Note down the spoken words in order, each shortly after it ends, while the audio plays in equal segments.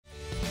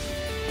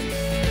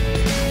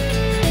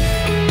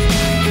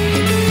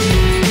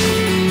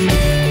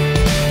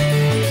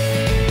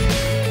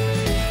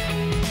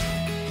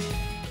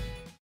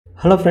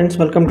Hello friends,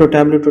 welcome to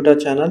Tableau Tutor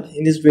channel.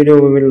 In this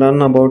video we will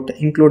learn about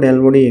include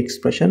LOD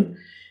expression.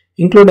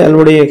 Include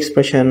LOD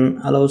expression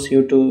allows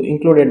you to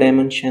include a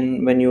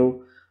dimension when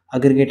you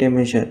aggregate a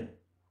measure.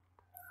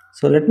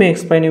 So let me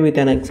explain you with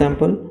an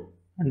example.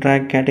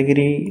 Drag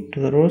category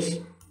to the rows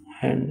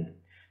and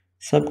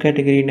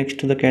subcategory next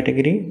to the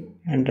category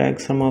and drag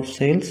sum of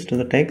sales to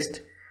the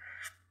text.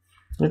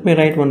 Let me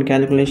write one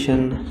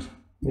calculation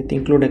with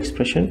include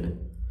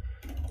expression.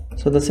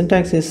 So the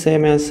syntax is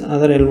same as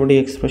other LOD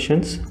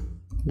expressions.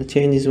 The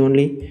change is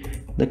only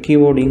the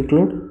keyword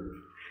include,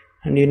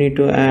 and you need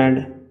to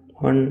add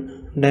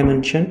one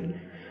dimension.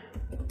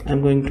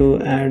 I'm going to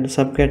add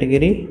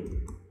subcategory,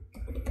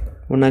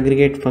 one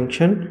aggregate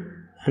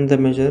function, and the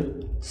measure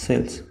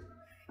sales.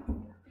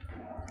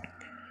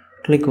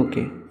 Click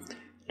OK.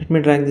 Let me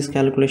drag this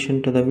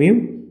calculation to the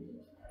view,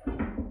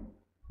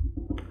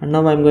 and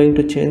now I'm going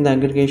to change the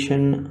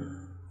aggregation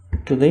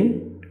to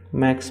the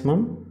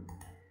maximum.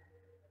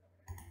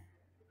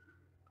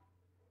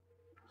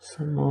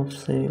 Sum of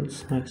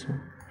sales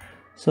maximum.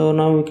 So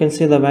now we can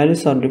see the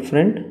values are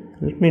different.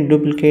 Let me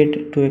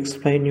duplicate to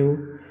explain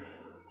you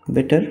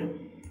better.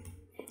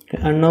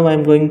 And now I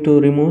am going to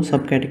remove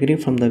subcategory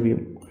from the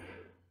view.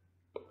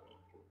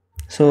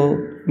 So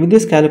with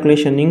this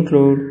calculation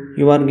include,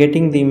 you are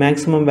getting the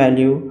maximum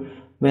value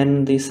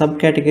when the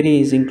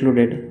subcategory is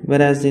included,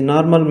 whereas the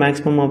normal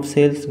maximum of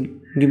sales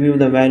give you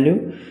the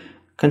value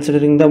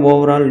considering the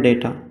overall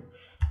data.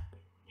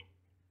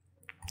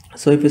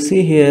 So if you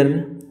see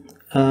here,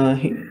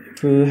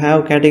 if you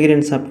have category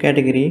and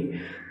subcategory,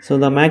 so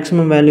the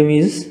maximum value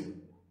is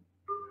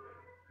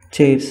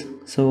chairs,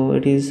 so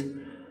it is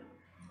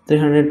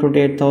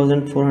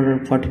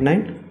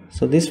 328,449.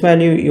 so this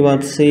value you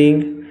are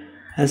seeing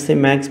as the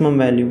maximum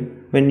value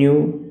when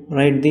you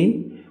write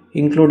the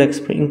include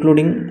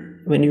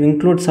when you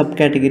include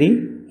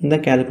subcategory in the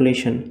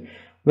calculation,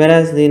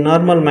 whereas the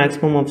normal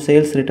maximum of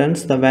sales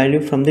returns the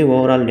value from the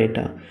overall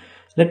data.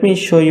 Let me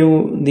show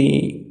you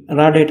the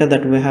raw data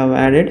that we have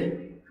added.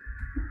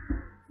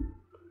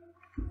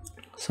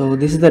 So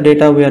this is the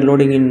data we are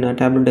loading in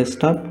Tableau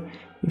desktop.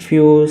 If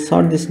you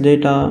sort this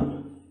data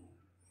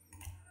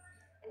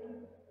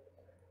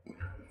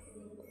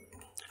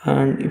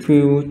and if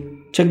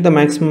you check the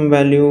maximum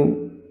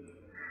value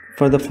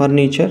for the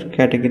furniture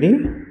category,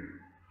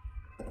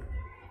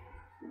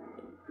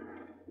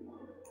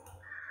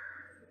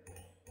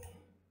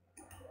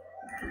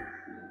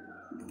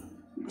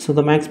 so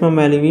the maximum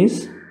value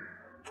is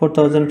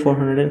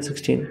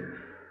 4,416.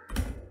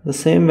 The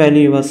same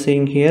value you are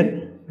seeing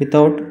here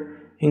without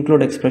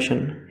include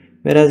expression,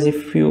 whereas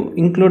if you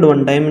include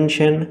one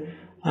dimension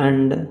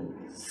and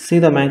see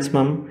the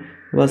maximum,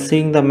 you are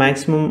seeing the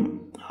maximum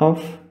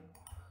of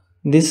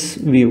this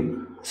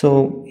view.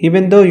 So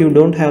even though you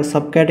don't have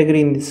subcategory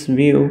in this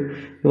view,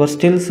 you are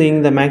still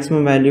seeing the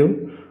maximum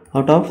value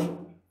out of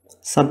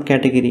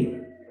subcategory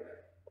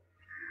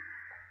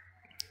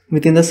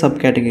within the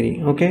subcategory.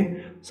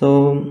 Okay,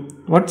 so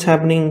what's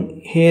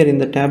happening here in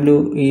the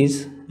Tableau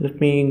is,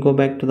 let me go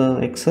back to the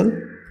Excel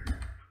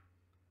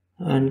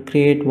and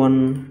create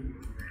one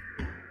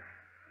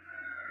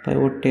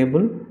pivot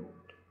table.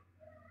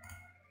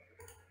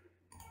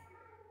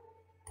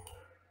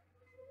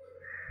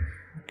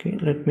 Okay,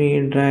 let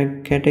me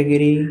drag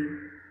category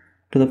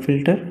to the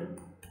filter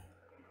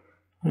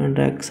and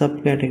drag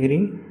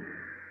subcategory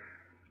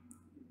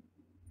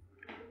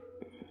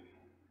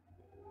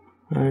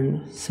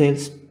and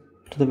sales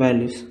to the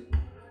values.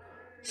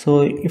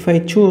 So if I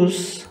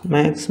choose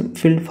max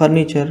filled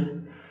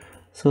furniture,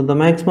 so the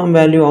maximum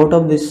value out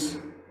of this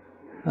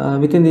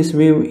within this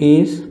view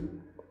is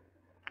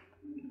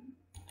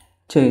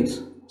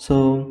chairs.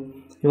 So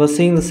you are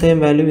seeing the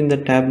same value in the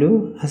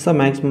Tableau as the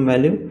maximum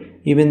value,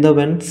 even though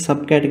when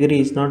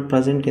subcategory is not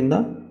present in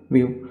the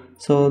view.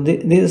 So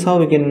this is how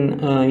we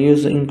can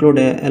use include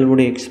a LOD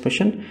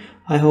expression.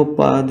 I hope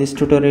this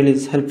tutorial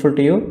is helpful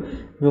to you.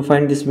 If you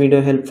find this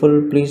video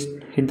helpful, please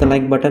hit the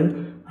like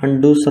button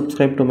and do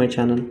subscribe to my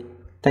channel.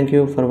 Thank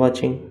you for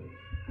watching.